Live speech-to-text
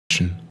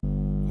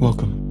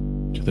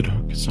Welcome to the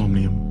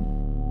Darksomnium.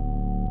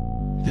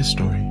 This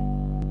story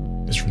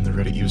is from the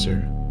Reddit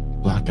user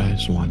Black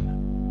Eyes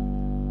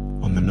 1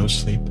 on the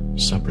Nosleep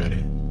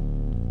subreddit,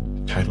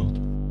 titled,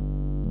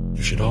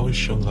 "You Should Always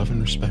Show Love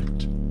and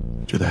Respect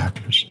to the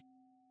Hackers."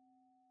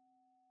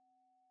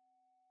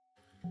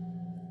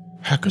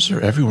 Hackers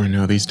are everywhere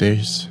now these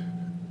days,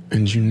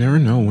 and you never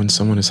know when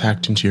someone has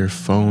hacked into your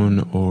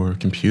phone or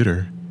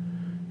computer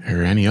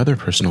or any other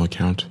personal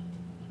account.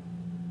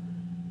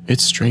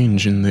 It's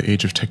strange in the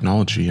age of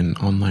technology and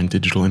online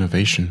digital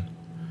innovation.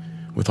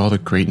 With all the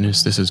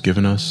greatness this has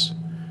given us,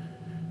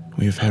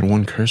 we've had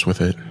one curse with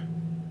it,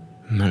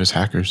 and that is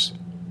hackers.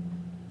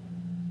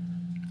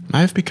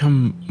 I have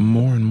become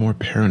more and more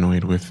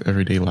paranoid with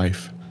everyday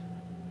life,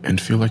 and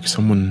feel like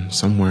someone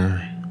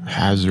somewhere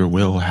has or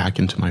will hack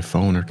into my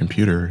phone or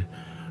computer,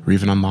 or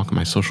even unlock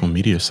my social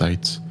media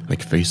sites,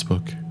 like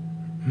Facebook.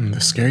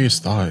 The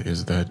scariest thought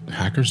is that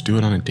hackers do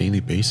it on a daily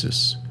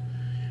basis,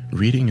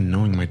 reading and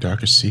knowing my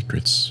darkest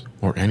secrets,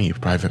 or any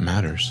private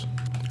matters.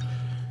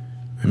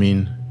 I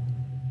mean,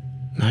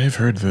 I have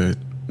heard that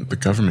the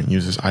government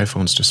uses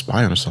iPhones to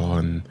spy on us all,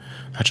 and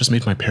that just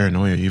made my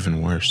paranoia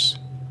even worse.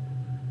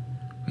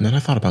 And then I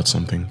thought about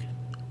something.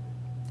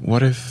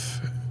 What if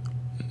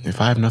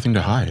I have nothing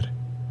to hide?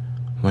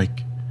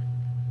 Like,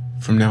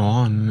 from now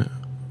on,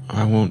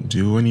 I won't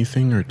do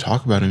anything or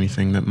talk about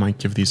anything that might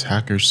give these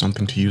hackers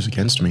something to use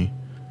against me.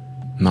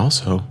 And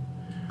also,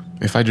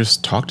 if I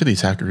just talk to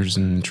these hackers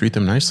and treat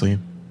them nicely,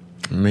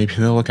 maybe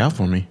they'll look out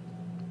for me.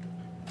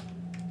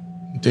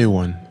 Day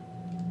 1.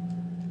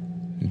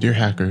 Dear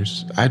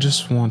hackers, I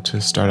just want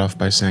to start off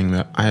by saying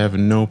that I have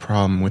no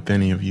problem with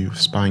any of you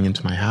spying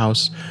into my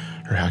house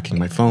or hacking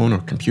my phone or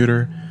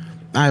computer.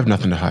 I have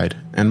nothing to hide,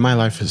 and my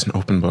life is an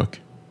open book.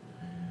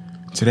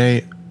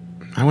 Today,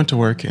 I went to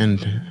work,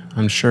 and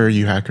I'm sure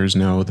you hackers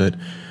know that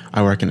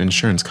I work in an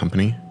insurance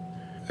company,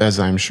 as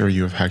I'm sure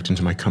you have hacked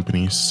into my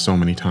company so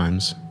many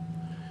times.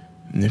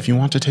 And if you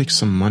want to take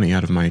some money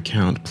out of my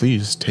account,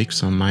 please take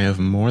some. I have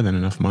more than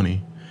enough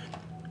money.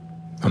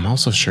 I'm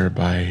also sure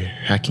by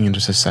hacking into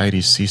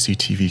society's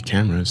CCTV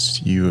cameras,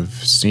 you have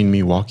seen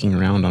me walking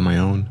around on my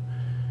own.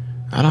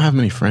 I don't have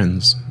many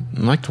friends.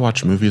 I like to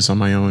watch movies on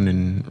my own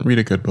and read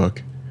a good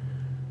book.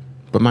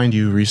 But mind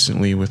you,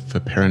 recently with the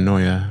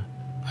paranoia,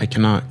 I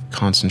cannot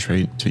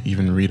concentrate to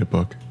even read a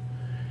book.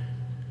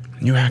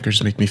 You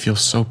hackers make me feel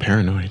so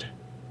paranoid.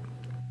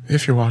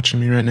 If you're watching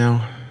me right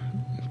now,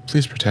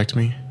 please protect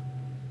me.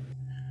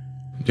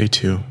 Day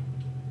 2.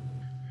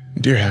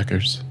 Dear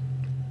hackers,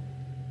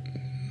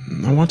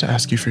 I want to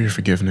ask you for your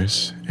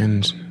forgiveness,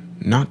 and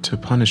not to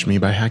punish me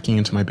by hacking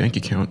into my bank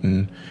account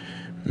and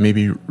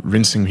maybe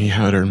rinsing me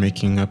out or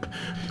making up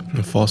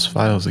false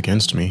files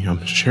against me.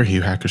 I'm sure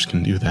you hackers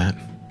can do that.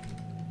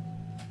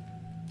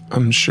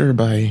 I'm sure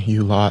by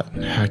you lot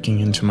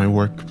hacking into my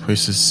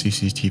workplace's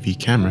CCTV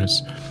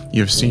cameras,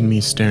 you have seen me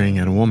staring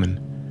at a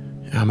woman.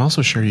 I'm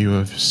also sure you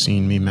have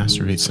seen me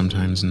masturbate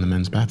sometimes in the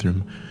men's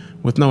bathroom,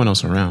 with no one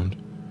else around.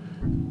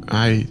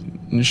 I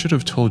should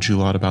have told you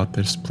a lot about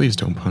this. Please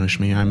don't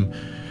punish me. I'm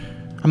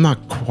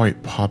not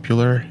quite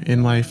popular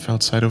in life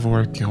outside of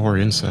work or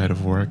inside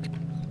of work.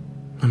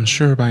 I'm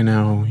sure by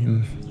now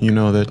you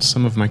know that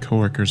some of my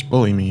coworkers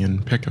bully me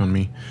and pick on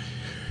me.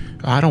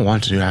 I don't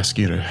want to ask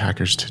you to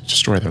hackers to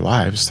destroy their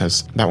lives,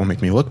 as that will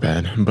make me look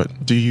bad,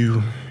 but do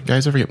you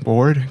guys ever get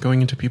bored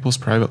going into people's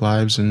private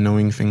lives and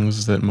knowing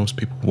things that most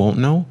people won't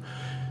know?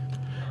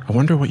 I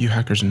wonder what you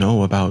hackers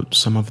know about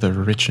some of the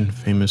rich and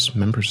famous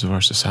members of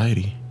our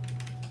society.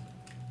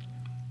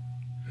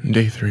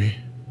 Day 3.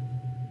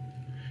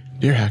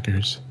 Dear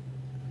hackers,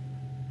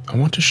 I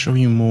want to show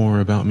you more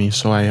about me,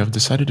 so I have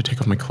decided to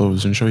take off my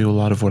clothes and show you a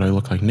lot of what I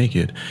look like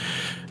naked.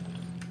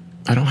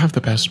 I don't have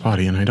the best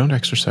body and I don't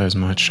exercise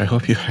much. I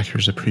hope you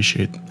hackers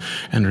appreciate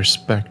and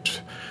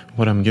respect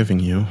what I'm giving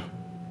you.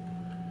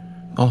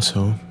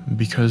 Also,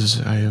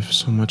 because I have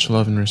so much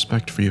love and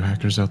respect for you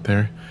hackers out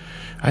there,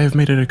 I have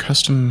made it a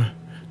custom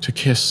to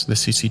kiss the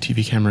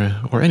CCTV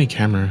camera or any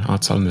camera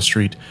outside on the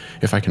street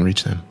if I can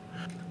reach them.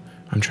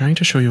 I'm trying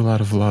to show you a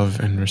lot of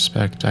love and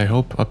respect. I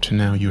hope up to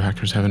now you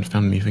hackers haven't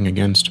found anything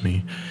against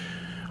me.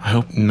 I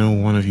hope no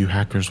one of you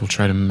hackers will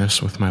try to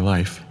mess with my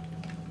life.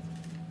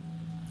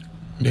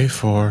 Day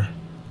 4.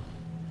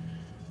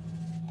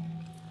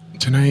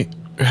 Tonight,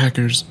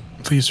 hackers,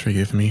 please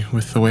forgive me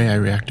with the way I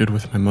reacted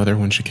with my mother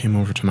when she came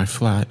over to my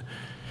flat.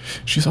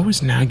 She's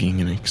always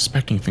nagging and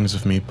expecting things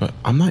of me, but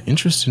I'm not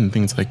interested in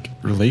things like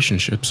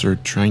relationships or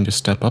trying to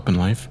step up in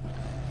life.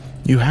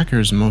 You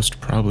hackers most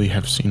probably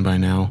have seen by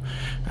now,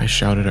 I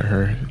shouted at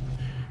her.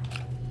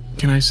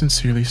 Can I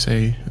sincerely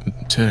say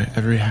to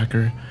every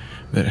hacker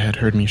that had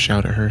heard me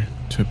shout at her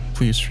to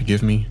please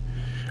forgive me,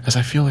 as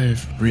I feel I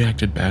have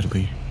reacted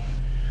badly.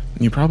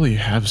 You probably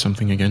have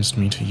something against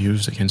me to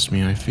use against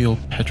me. I feel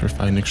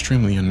petrified and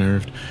extremely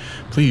unnerved.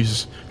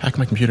 Please, hack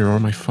my computer or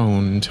my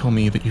phone and tell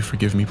me that you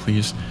forgive me,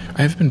 please.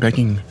 I have been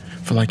begging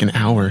for like an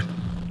hour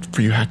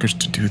for you hackers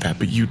to do that,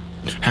 but you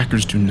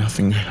hackers do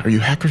nothing. Are you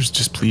hackers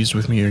displeased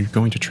with me? Are you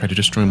going to try to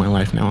destroy my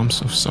life now? I'm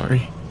so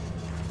sorry.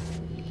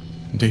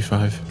 Day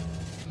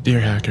 5. Dear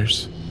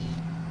hackers,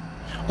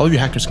 all of you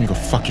hackers can go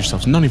fuck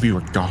yourselves. None of you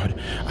are God.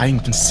 I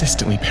am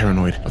consistently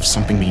paranoid of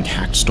something being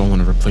hacked,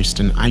 stolen, or replaced,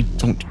 and I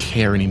don't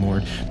care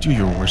anymore. Do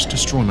your worst.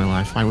 Destroy my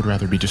life. I would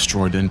rather be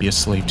destroyed than be a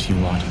slave to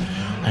you lot.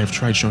 I have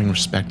tried showing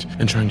respect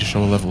and trying to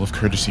show a level of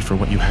courtesy for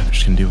what you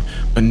hackers can do,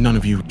 but none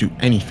of you do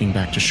anything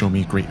back to show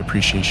me great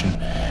appreciation.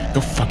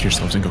 Go fuck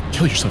yourselves and go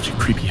kill yourselves, you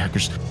creepy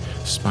hackers.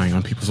 Spying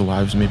on people's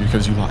lives, maybe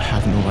because you lot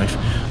have no life.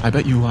 I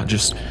bet you lot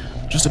just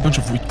a bunch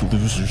of weak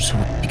losers who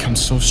have become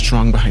so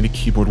strong behind a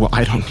keyboard. Well,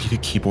 I don't need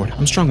a keyboard.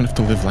 I'm strong enough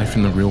to live life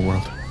in the real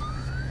world.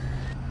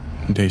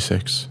 Day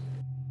 6.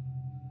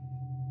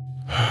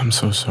 I'm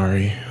so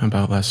sorry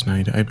about last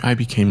night. I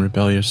became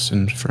rebellious,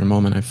 and for a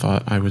moment I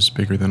thought I was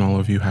bigger than all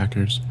of you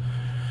hackers.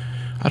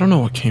 I don't know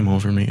what came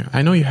over me.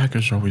 I know you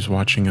hackers are always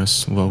watching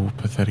us, low,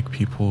 pathetic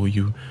people.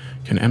 You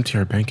can empty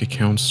our bank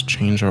accounts,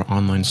 change our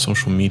online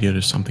social media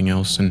to something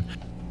else, and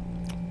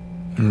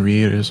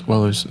read as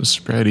well as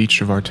spread each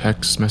of our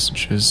text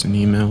messages and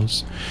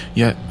emails.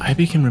 Yet, I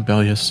became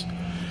rebellious.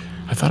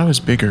 I thought I was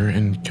bigger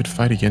and could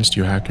fight against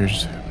you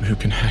hackers who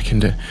can hack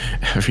into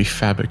every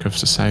fabric of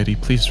society.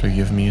 Please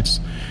forgive me.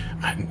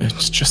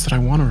 It's just that I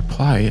want to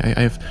reply.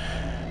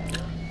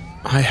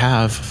 I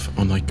have,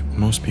 unlike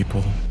most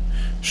people,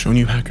 shown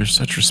you hackers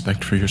such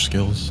respect for your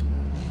skills.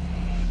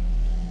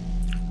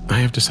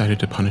 I have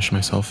decided to punish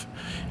myself,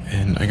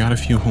 and I got a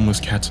few homeless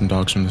cats and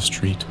dogs from the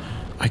street.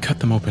 I cut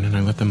them open and I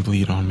let them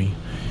bleed on me.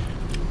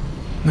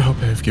 I hope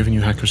I have given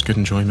you hackers good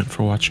enjoyment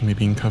for watching me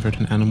being covered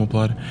in animal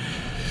blood.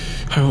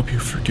 I hope you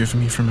forgive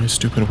me for my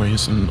stupid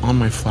ways, and on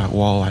my flat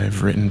wall I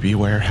have written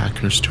 "Beware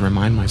hackers" to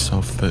remind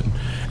myself that,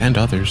 and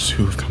others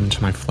who have come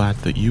into my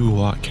flat, that you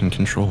lot can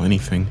control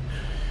anything.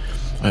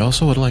 I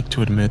also would like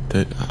to admit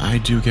that I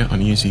do get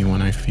uneasy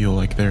when I feel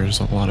like there's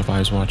a lot of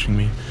eyes watching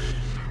me.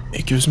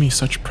 It gives me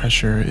such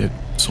pressure.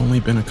 It's only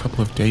been a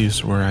couple of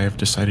days where I have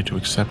decided to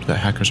accept that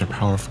hackers are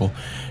powerful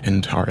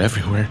and are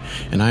everywhere,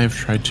 and I have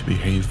tried to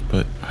behave,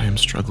 but I am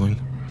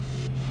struggling.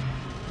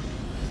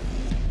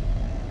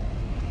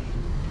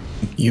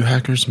 You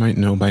hackers might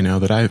know by now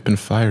that I have been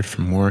fired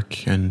from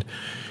work, and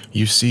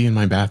you see in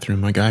my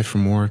bathroom a guy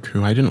from work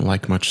who I didn't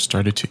like much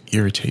started to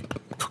irritate,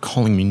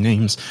 calling me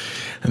names,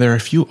 and there are a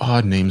few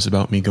odd names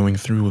about me going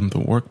through in the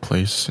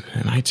workplace,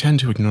 and I tend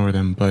to ignore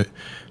them, but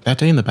that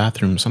day in the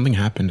bathroom, something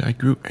happened. I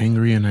grew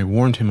angry and I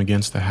warned him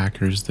against the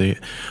hackers. They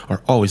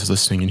are always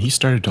listening, and he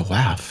started to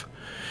laugh.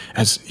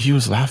 As he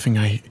was laughing,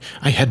 I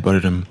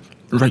headbutted him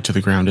right to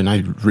the ground, and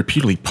I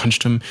repeatedly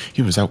punched him.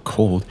 He was out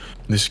cold.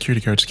 The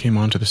security guards came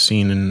onto the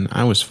scene, and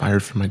I was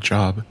fired from my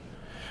job.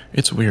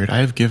 It's weird. I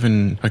have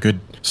given a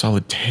good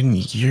solid 10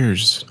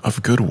 years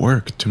of good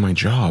work to my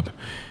job,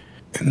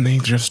 and they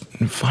just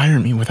fire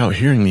me without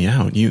hearing me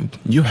out.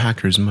 You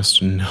hackers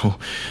must know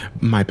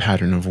my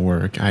pattern of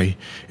work.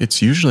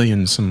 It's usually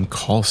in some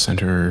call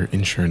center or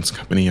insurance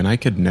company, and I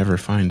could never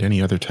find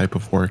any other type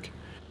of work.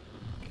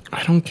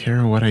 I don't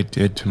care what I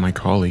did to my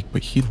colleague,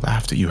 but he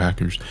laughed at you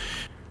hackers.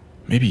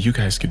 Maybe you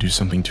guys could do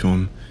something to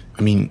him.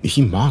 I mean,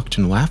 he mocked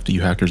and laughed at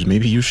you hackers.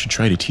 Maybe you should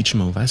try to teach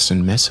him a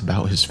lesson, mess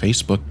about his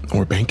Facebook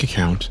or bank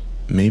account.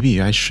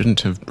 Maybe I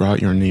shouldn't have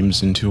brought your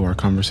names into our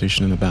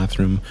conversation in the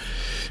bathroom.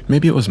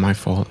 Maybe it was my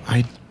fault.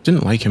 I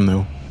didn't like him,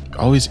 though.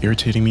 Always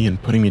irritating me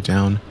and putting me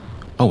down.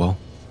 Oh well.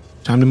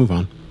 Time to move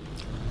on.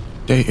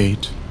 Day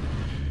 8.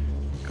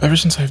 Ever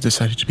since I've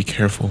decided to be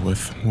careful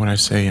with what I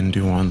say and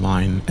do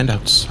online and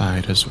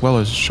outside, as well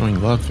as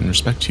showing love and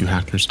respect to you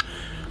hackers,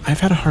 I've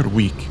had a hard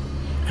week.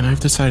 And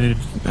I've decided,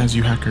 as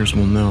you hackers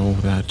will know,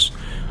 that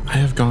I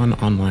have gone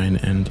online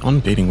and on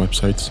dating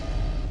websites.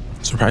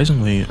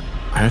 Surprisingly,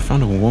 I have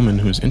found a woman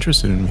who is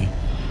interested in me.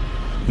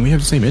 And we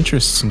have the same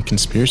interests in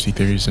conspiracy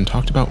theories and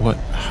talked about what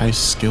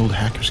high-skilled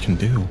hackers can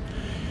do.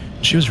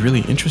 She was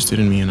really interested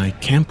in me, and I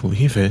can't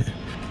believe it.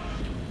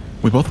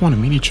 We both want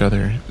to meet each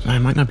other, and I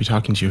might not be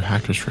talking to you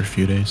hackers for a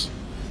few days.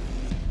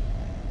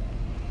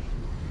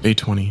 Day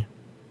 20.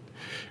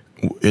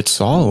 It's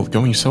all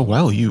going so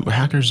well. You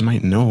hackers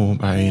might know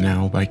by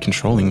now, by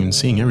controlling and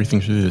seeing everything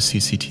through the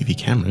CCTV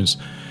cameras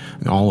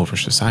all over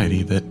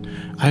society, that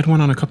I had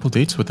went on a couple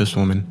dates with this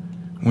woman.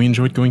 We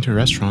enjoyed going to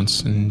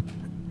restaurants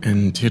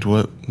and did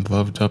what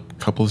loved up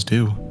couples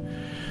do.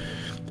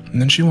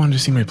 And then she wanted to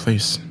see my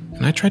place,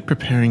 and I tried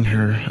preparing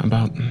her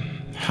about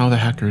how the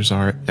hackers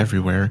are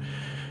everywhere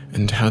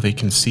and how they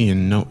can see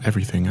and know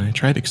everything. And I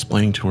tried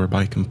explaining to her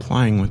by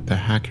complying with the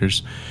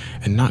hackers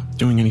and not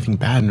doing anything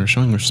bad or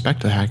showing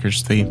respect to the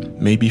hackers, they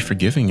may be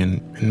forgiving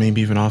and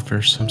maybe even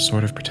offer some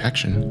sort of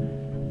protection.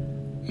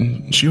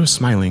 And she was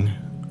smiling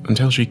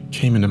until she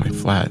came into my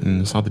flat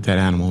and saw the dead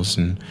animals,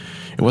 and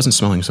it wasn't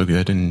smelling so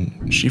good,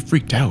 and she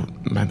freaked out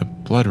by the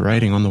blood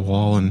writing on the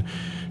wall, and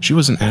she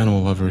was an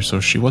animal lover,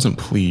 so she wasn't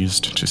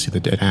pleased to see the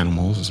dead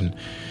animals, and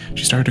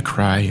she started to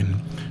cry,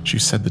 and she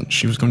said that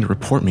she was going to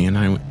report me, and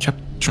I kept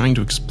trying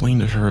to explain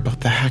to her about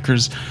the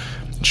hackers.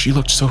 She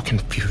looked so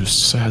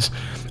confused as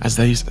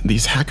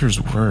these hackers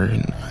were,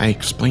 and I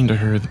explained to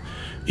her that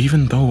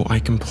even though I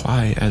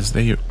comply, as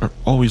they are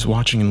always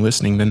watching and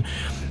listening, then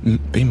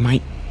they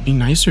might be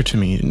nicer to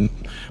me.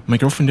 My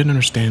girlfriend didn't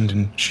understand,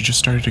 and she just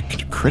started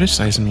to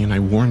criticize me, and I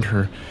warned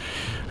her.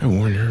 I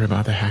warned her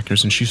about the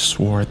hackers, and she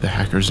swore at the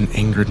hackers and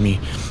angered me.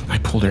 I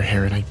pulled her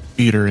hair, and I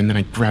beat her, and then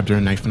I grabbed her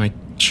a knife, and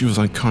she was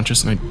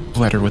unconscious, and I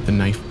bled her with the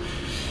knife.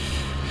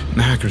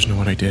 The hackers know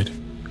what I did.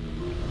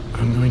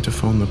 I'm going to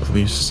phone the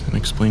police and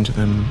explain to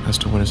them as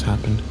to what has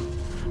happened.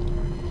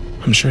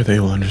 I'm sure they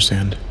will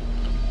understand.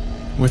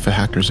 With the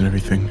hackers and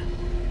everything,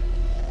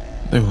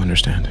 they will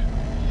understand.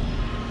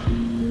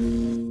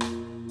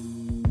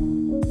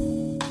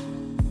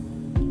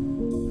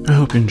 I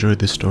hope you enjoyed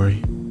this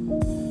story.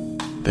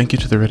 Thank you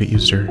to the Reddit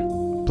user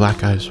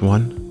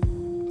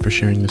BlackEyes1 for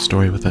sharing this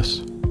story with us.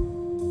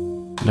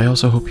 And I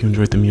also hope you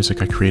enjoyed the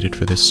music I created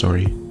for this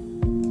story.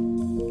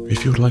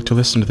 If you would like to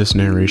listen to this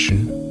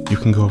narration, you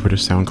can go over to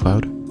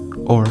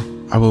SoundCloud, or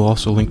I will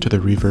also link to the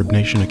Reverb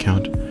Nation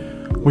account,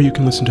 where you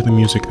can listen to the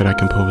music that I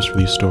composed for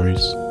these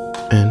stories.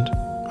 And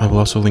I will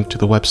also link to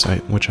the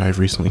website which I have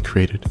recently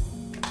created.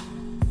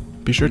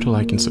 Be sure to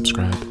like and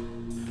subscribe,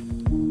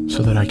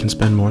 so that I can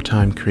spend more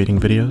time creating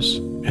videos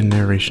and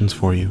narrations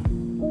for you.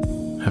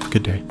 Have a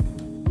good day.